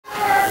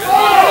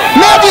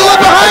Matthew, look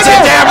behind That's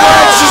him! a damn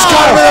wrench! Just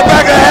caught him in the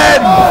back of the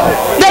head!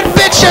 That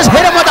bitch just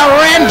hit him with a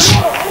wrench!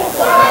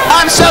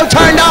 I'm so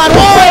turned on!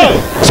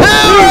 1, 2,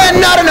 and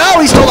not a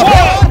no! He stole a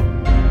pin!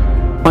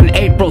 On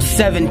April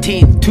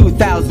 17th,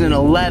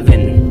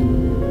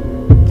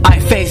 2011, I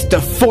faced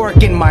a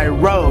fork in my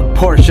road,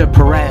 Portia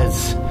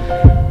Perez.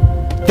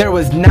 There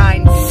was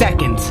 9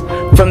 seconds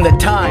from the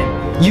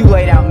time you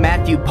laid out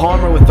Matthew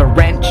Palmer with a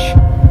wrench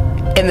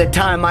and the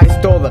time I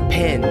stole the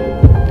pin.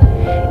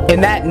 In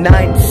that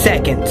 9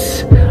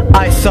 seconds,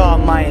 I saw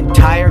my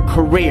entire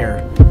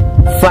career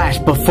flash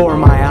before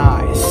my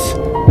eyes.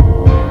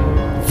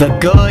 The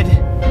good,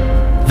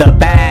 the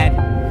bad,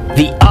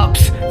 the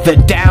ups, the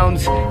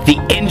downs, the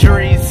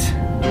injuries.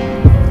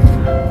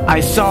 I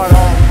saw it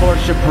all,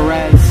 Portia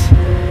Perez,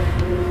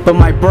 but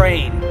my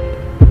brain,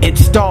 it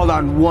stalled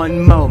on one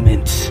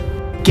moment.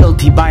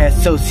 Guilty by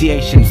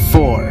association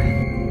 4.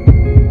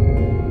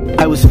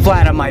 I was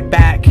flat on my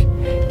back,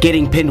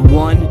 getting pinned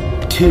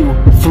 1, 2,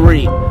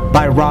 3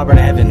 by Robert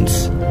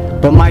Evans.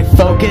 But my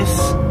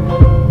focus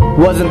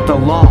wasn't the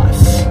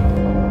loss.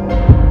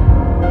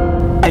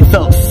 I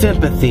felt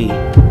sympathy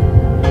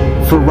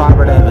for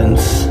Robert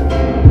Evans.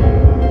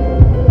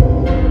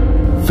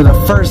 For the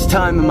first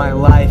time in my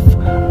life,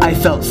 I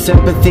felt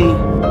sympathy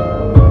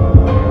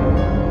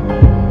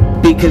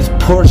because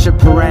Portia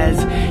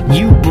Perez,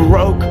 you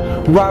broke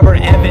Robert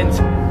Evans.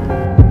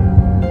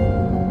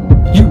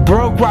 You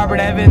broke Robert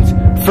Evans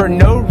for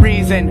no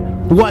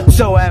reason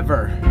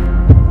whatsoever.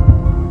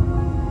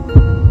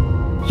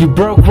 You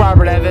broke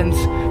Robert Evans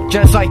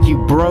just like you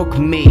broke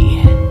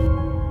me.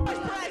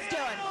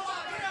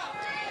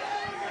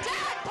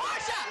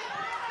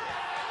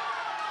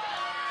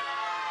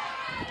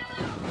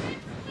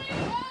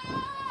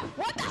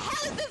 What the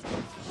hell is this?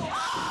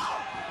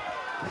 Oh!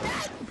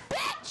 That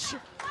bitch!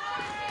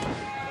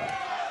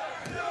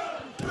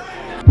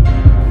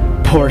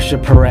 Portia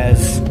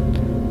Perez,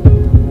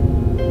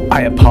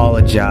 I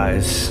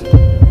apologize.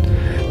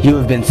 You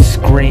have been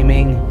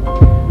screaming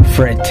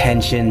for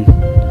attention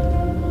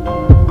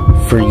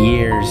for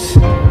years,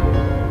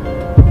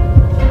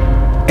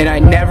 and I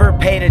never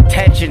paid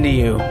attention to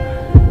you.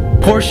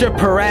 Portia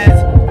Perez,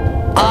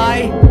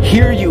 I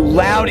hear you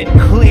loud and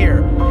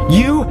clear.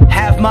 You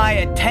have my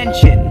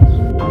attention.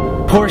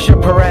 Portia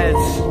Perez,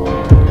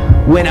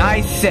 when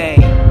I say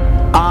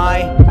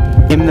I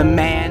am the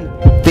man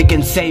that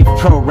can save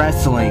pro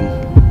wrestling,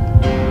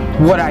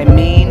 what I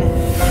mean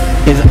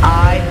is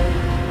I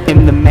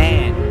am the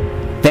man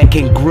that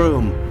can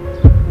groom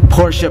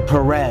Portia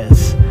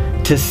Perez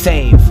to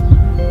save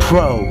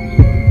pro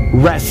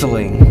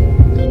wrestling.